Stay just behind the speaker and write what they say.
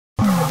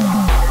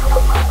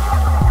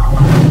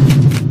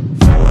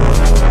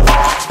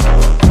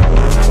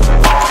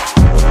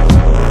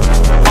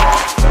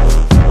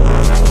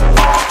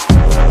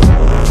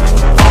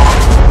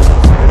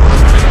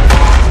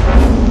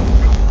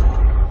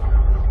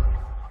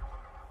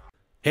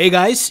Hey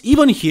guys,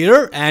 Ivan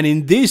here, and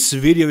in this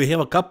video we have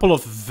a couple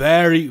of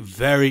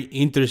very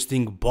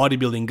interesting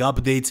bodybuilding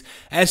updates,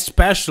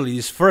 especially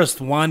this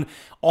first one.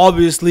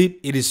 Obviously,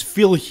 it is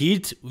Phil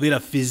Heath with a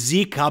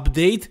physique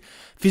update.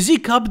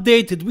 Physique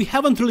update that we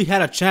haven't really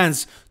had a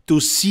chance to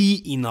see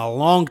in a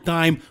long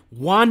time,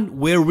 one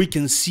where we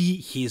can see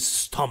his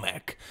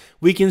stomach.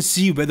 We can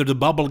see whether the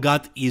bubble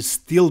gut is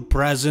still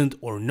present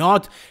or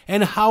not,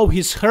 and how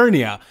his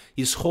hernia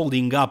is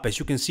holding up. As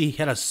you can see, he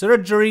had a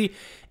surgery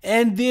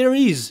and there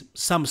is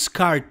some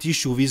scar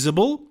tissue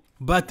visible.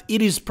 But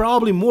it is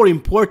probably more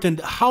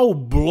important how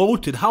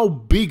bloated, how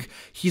big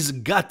his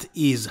gut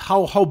is,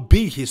 how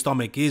big his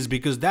stomach is,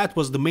 because that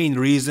was the main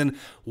reason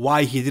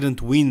why he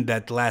didn't win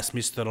that last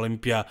Mr.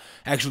 Olympia.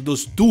 Actually,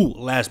 those two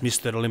last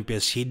Mr.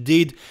 Olympias he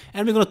did,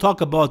 and we're gonna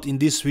talk about in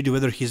this video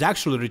whether he's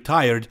actually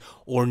retired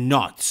or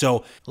not.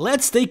 So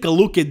let's take a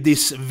look at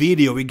this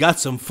video. We got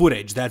some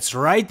footage, that's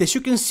right. As you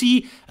can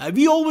see,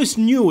 we always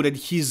knew that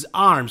his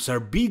arms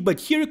are big, but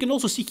here you can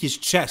also see his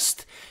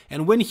chest.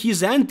 And when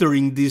he's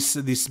entering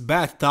this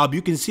bathtub,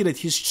 you can see that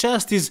his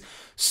chest is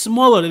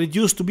smaller than it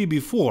used to be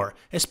before.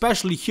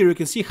 Especially here, you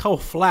can see how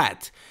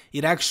flat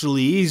it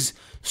actually is.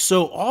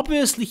 So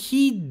obviously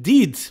he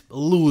did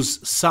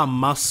lose some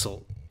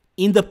muscle.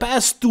 In the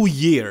past 2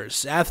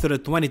 years, after the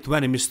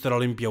 2020 Mr.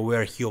 Olympia,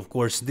 where he of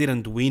course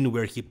didn't win,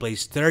 where he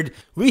placed third,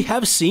 we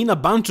have seen a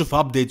bunch of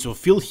updates of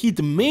Phil Heath,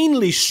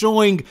 mainly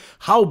showing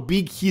how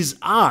big his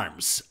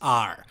arms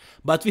are.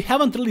 But we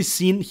haven't really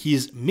seen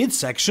his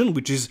midsection,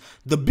 which is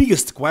the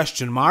biggest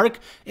question mark,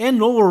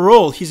 and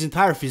overall his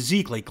entire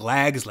physique, like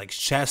legs, like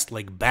chest,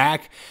 like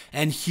back.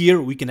 And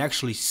here we can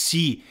actually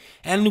see,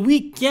 and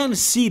we can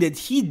see that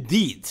he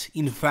did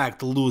in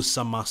fact lose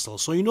some muscle.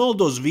 So in all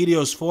those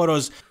videos,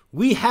 photos,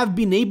 we have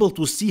been able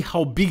to see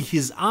how big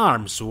his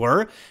arms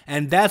were,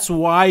 and that's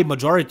why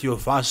majority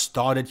of us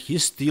thought that he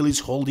still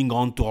is holding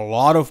on to a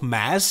lot of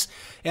mass,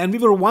 and we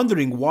were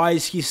wondering why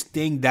is he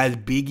staying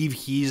that big if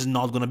he is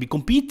not gonna be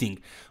competing.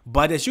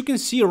 But as you can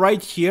see right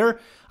here,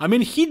 I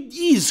mean, he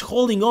is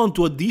holding on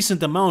to a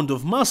decent amount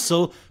of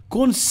muscle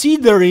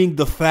considering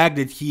the fact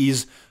that he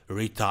is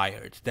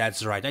retired.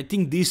 That's right. I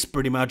think this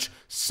pretty much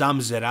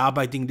sums it up.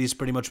 I think this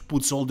pretty much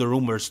puts all the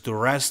rumors to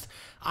rest.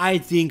 I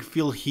think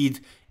Phil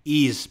Heath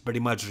is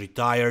pretty much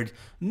retired.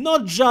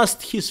 Not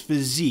just his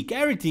physique,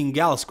 everything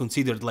else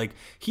considered. Like,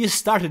 he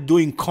started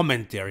doing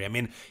commentary. I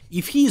mean,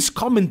 if he is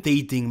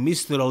commentating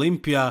Mr.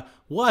 Olympia,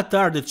 what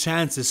are the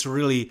chances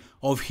really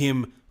of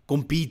him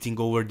competing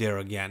over there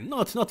again?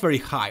 Not very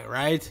high,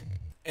 right?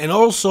 And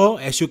also,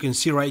 as you can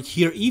see right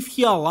here, if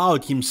he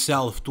allowed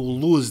himself to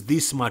lose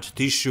this much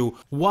tissue,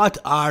 what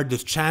are the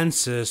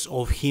chances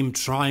of him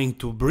trying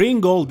to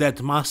bring all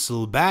that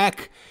muscle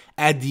back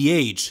at the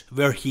age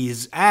where he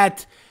is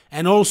at,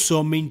 and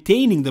also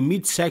maintaining the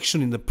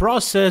midsection in the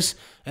process,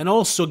 and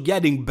also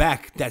getting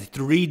back that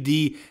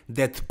 3D,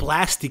 that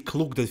plastic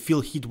look that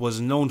Phil Heath was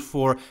known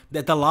for,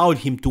 that allowed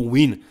him to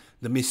win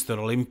the Mr.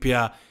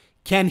 Olympia?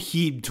 Can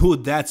he do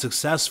that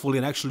successfully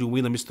and actually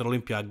win the Mr.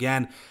 Olympia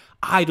again?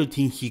 I don't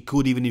think he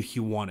could, even if he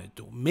wanted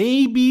to.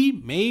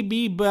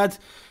 Maybe, but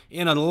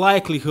you know, the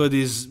likelihood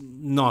is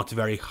not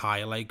very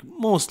high. Like,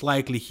 most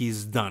likely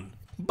he's done.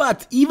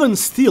 But even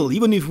still,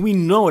 even if we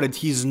know that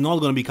he's not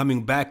going to be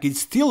coming back,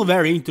 it's still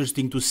very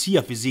interesting to see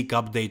a physique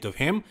update of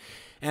him.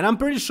 And I'm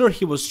pretty sure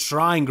he was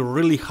trying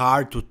really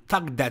hard to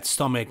tuck that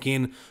stomach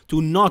in,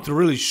 to not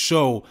really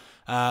show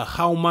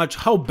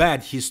how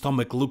bad his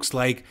stomach looks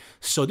like.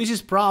 So this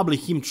is probably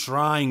him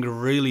trying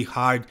really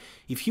hard.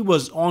 If he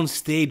was on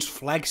stage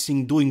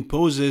flexing, doing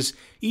poses,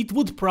 it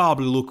would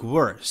probably look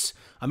worse.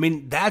 I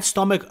mean, that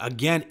stomach,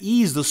 again,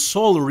 is the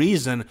sole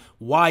reason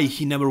why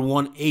he never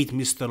won 8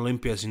 Mr.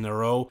 Olympias in a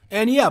row.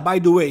 And yeah, by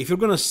the way, if you're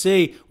gonna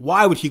say,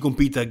 why would he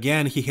compete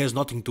again, he has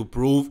nothing to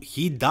prove,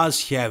 he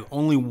does have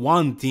only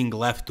one thing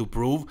left to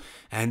prove,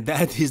 and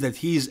that is that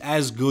he is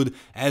as good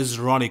as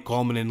Ronnie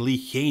Coleman and Lee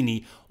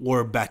Haney,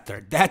 or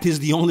better. That is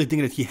the only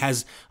thing that he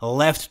has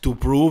left to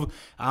prove.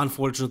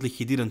 Unfortunately,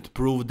 he didn't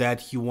prove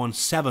that. He won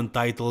 7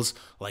 titles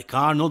like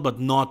Arnold, but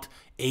not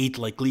 8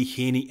 like Lee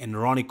Haney and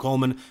Ronnie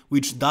Coleman,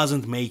 which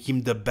doesn't make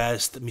him the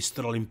best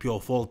Mr. Olympia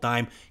of all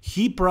time.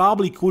 He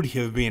probably could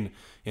have been,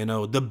 you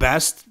know, the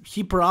best.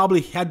 He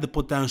probably had the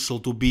potential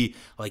to be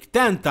like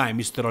 10-time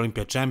Mr.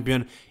 Olympia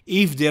champion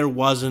if there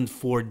wasn't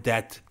for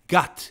that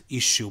gut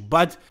issue.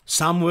 But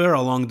somewhere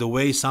along the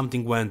way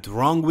something went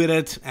wrong with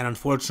it, and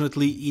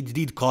unfortunately it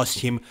did cost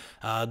him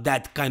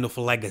that kind of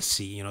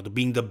legacy, you know,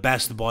 being the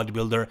best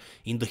bodybuilder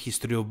in the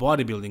history of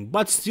bodybuilding.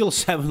 But still,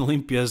 7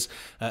 Olympias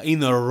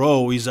in a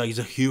row is a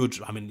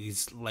huge, I mean,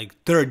 it's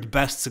like 3rd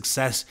best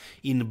success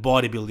in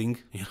bodybuilding,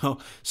 you know,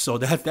 so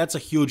that's a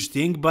huge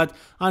thing. But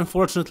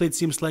unfortunately it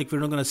seems like we're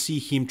not gonna see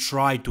him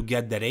try to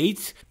get that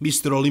 8th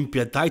Mr.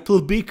 Olympia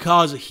title,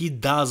 because he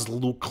does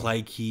look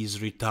like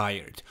he's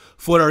retired.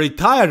 For a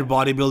retired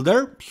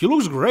bodybuilder, he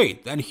looks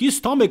great, and his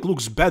stomach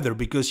looks better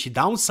because he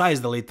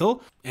downsized a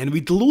little, and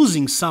with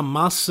losing some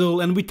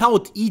muscle and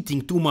without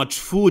eating too much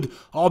food,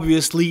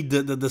 obviously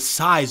the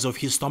size of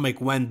his stomach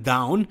went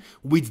down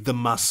with the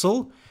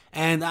muscle.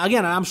 And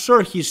again, I'm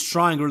sure he's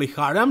trying really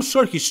hard. I'm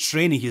sure he's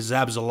training his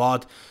abs a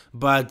lot,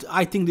 but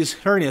I think this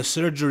hernia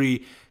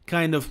surgery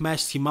kind of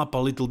messed him up a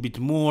little bit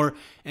more,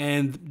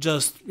 and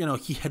just,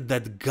 he had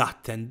that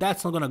gut, and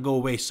that's not gonna go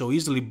away so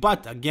easily.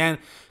 But again,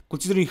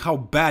 considering how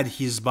bad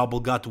his bubble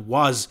gut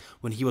was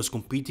when he was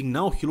competing,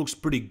 now he looks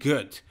pretty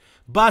good.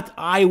 But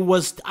I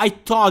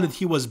thought that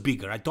he was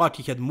bigger. I thought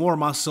he had more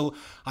muscle.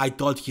 I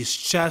thought his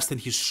chest and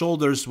his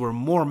shoulders were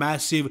more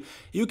massive.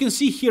 You can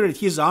see here that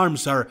his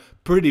arms are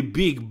pretty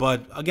big,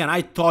 but again,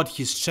 I thought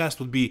his chest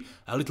would be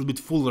a little bit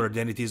fuller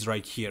than it is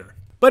right here.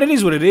 But it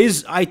is what it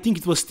is. I think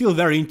it was still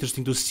very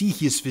interesting to see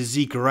his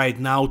physique right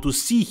now, to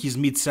see his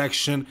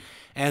midsection.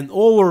 And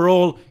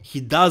overall, he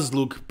does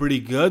look pretty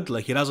good.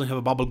 Like, he doesn't have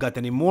a bubble gut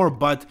anymore,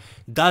 but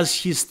does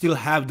he still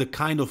have the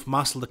kind of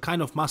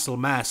muscle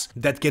mass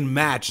that can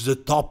match the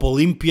top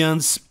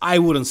Olympians? I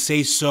wouldn't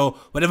say so.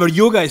 Whatever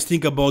you guys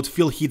think about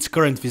Phil Heath's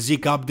current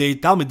physique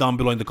update, tell me down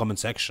below in the comment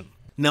section.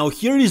 Now,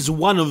 here is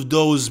one of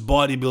those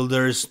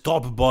bodybuilders,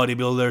 top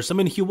bodybuilders. I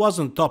mean, he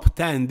wasn't top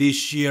 10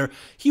 this year.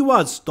 He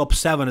was top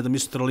 7 at the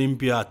Mr.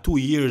 Olympia 2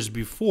 years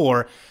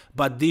before,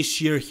 but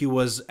this year he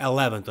was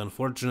 11th,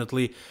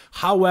 unfortunately.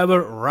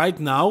 However, right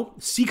now,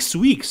 6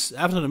 weeks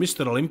after the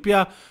Mr.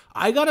 Olympia,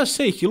 I gotta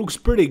say, he looks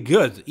pretty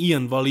good.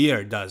 Iain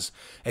Valliere does.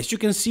 As you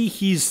can see,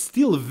 he's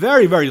still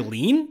very, very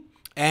lean.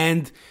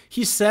 And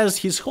he says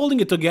he's holding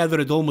it together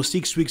at almost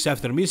 6 weeks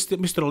after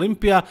Mr.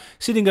 Olympia,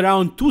 sitting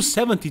around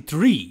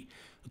 273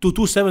 to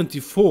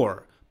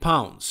 274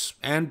 pounds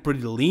and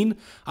pretty lean.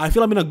 I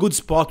feel I'm in a good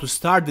spot to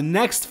start the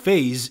next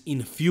phase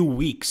in a few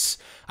weeks.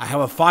 I have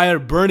a fire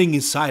burning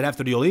inside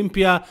after the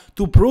Olympia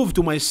to prove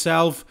to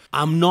myself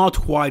I'm not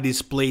who I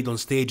displayed on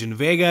stage in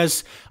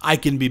Vegas. I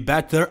can be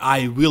better.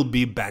 I will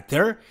be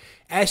better.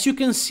 As you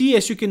can see,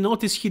 as you can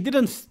notice, he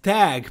didn't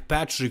tag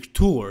Patrick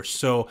Tour,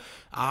 so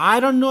I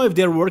don't know if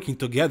they're working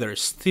together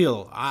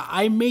still.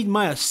 I made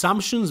my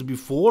assumptions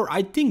before.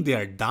 I think they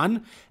are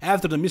done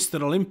after the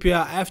Mr. Olympia,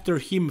 after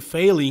him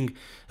failing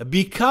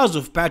because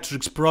of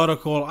Patrick's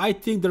protocol. I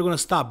think they're gonna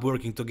stop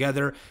working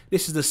together.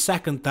 This is the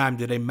second time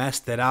that they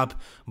messed it up,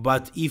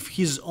 but if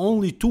his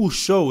only 2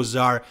 shows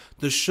are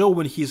the show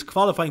when he's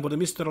qualifying for the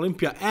Mr.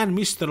 Olympia and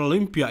Mr.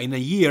 Olympia in a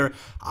year,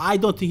 I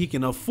don't think he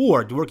can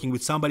afford working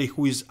with somebody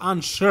who is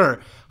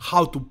unsure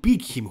how to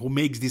pick him, who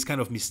makes these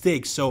kind of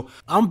mistakes. So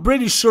I'm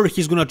pretty sure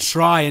he's gonna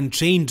try and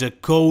change a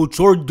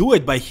coach or do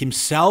it by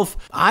himself.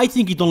 I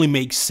think it only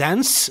makes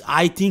sense.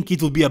 I think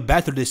it will be a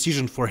better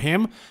decision for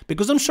him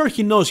because I'm sure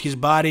he knows his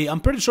body.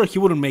 I'm pretty sure he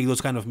wouldn't make those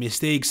kind of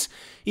mistakes.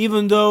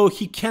 Even though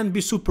he can't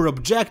be super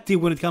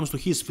objective when it comes to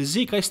his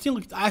physique, I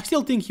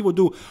still think he would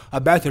do a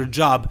better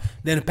job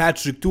than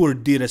Patrick Tour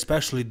did,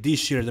 especially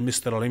this year at the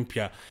Mr.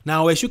 Olympia.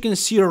 Now, as you can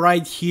see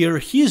right here,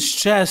 his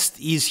chest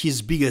is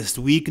his biggest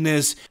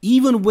weakness,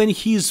 even when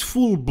he's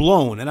full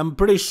blown, and I'm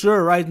pretty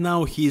sure right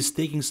now he's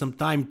taking some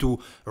time to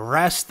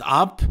rest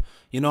up.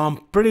 I'm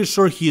pretty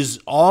sure he's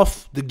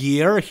off the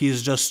gear.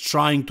 He's just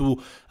trying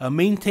to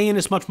maintain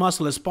as much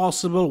muscle as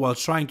possible while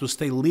trying to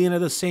stay lean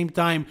at the same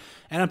time.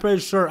 And I'm pretty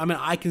sure,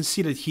 I can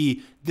see that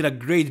he did a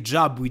great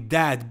job with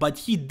that, but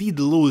he did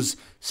lose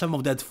some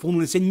of that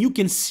fullness, and you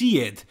can see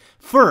it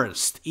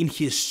first in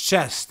his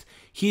chest.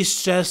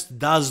 His chest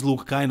does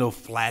look kind of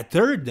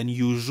flatter than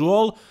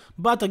usual,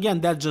 but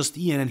again, that's just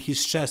Iain and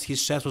his chest.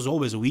 His chest was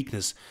always a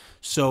weakness.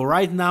 So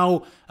right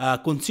now,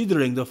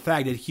 considering the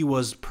fact that he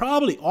was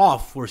probably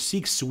off for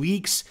 6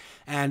 weeks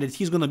and that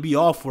he's gonna be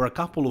off for a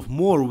couple of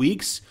more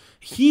weeks,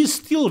 he's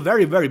still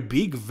very, very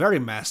big, very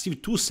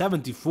massive.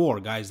 274,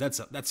 guys,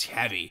 that's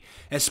heavy,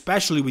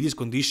 especially with his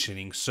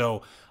conditioning.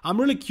 So I'm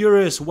really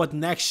curious what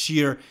next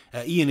year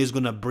Iain is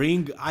gonna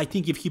bring. I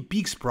think if he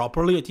peaks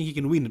properly, I think he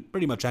can win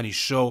pretty much any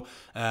show,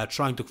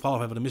 trying to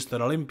qualify for the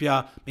Mr.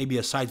 Olympia, maybe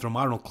aside from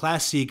Arnold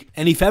Classic.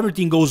 And if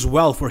everything goes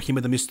well for him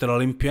at the Mr.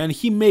 Olympia and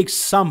he makes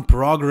some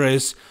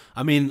progress,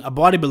 a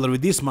bodybuilder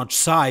with this much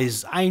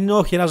size, I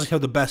know he doesn't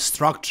have the best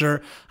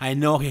structure, I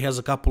know he has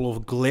a couple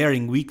of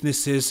glaring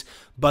weaknesses,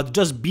 but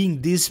just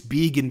being this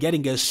big and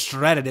getting as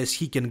shredded as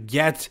he can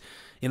get,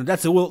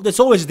 that's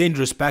always a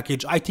dangerous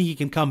package. I think he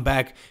can come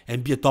back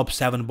and be a top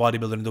 7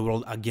 bodybuilder in the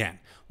world again.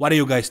 What do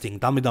you guys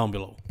think? Tell me down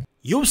below.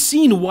 You've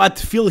seen what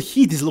Phil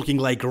Heath is looking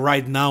like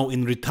right now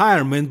in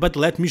retirement, but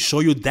let me show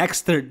you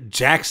Dexter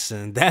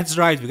Jackson. That's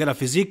right, we got a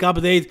physique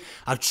update,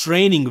 a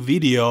training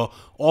video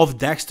of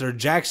Dexter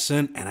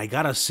Jackson, and I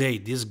gotta say,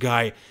 this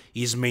guy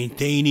is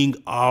maintaining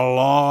a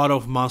lot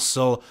of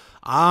muscle.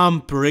 I'm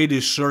pretty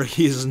sure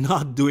he's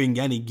not doing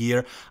any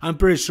gear. I'm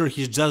pretty sure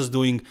he's just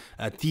doing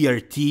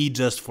TRT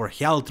just for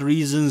health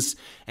reasons,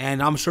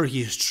 and I'm sure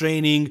he's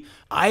training.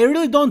 I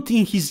really don't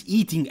think he's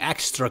eating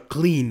extra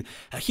clean.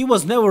 He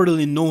was never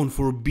really known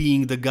for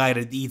being the guy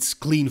that eats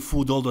clean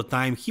food all the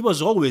time. He was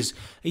always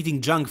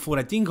eating junk food.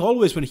 I think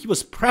always when he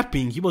was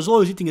prepping, he was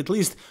always eating at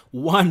least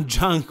one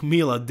junk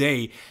meal a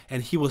day,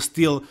 and he was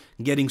still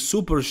getting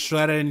super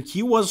shredded, and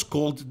he was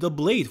called the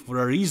Blade for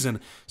a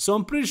reason. So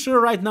I'm pretty sure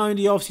right now in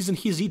the off season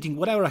he's eating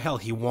whatever the hell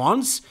he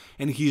wants,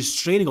 and he's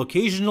training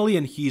occasionally,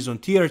 and he's on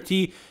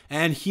TRT,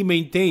 and he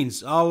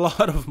maintains a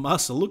lot of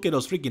muscle. Look at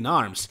those freaking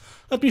arms.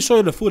 Let me show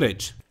you the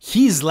footage.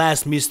 His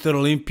last Mr.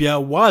 Olympia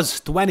was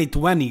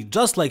 2020,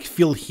 just like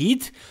Phil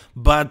Heath,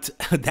 but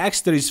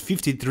Dexter is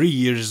 53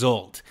 years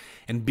old.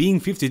 And being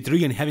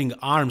 53 and having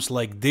arms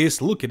like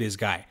this, look at this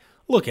guy.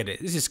 Look at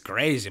it, this is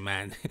crazy,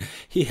 man.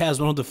 He has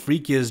one of the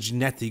freakiest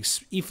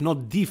genetics, if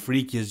not the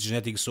freakiest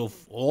genetics of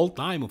all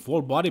time, of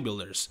all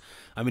bodybuilders.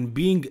 I mean,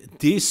 being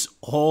this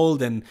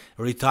old and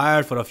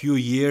retired for a few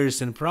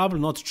years and probably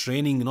not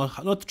training,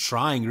 not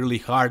trying really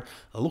hard,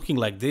 looking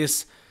like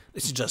this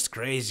is just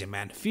crazy,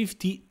 man.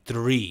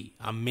 53,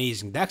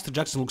 amazing. Dexter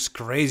Jackson looks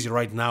crazy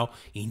right now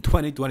in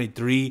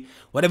 2023.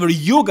 Whatever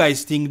you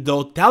guys think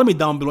though, tell me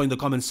down below in the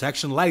comment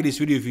section. Like this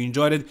video if you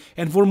enjoyed it,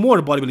 and for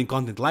more bodybuilding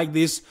content like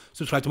this,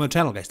 subscribe to my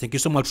channel, guys. Thank you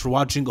so much for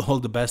watching, all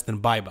the best,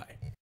 and bye bye.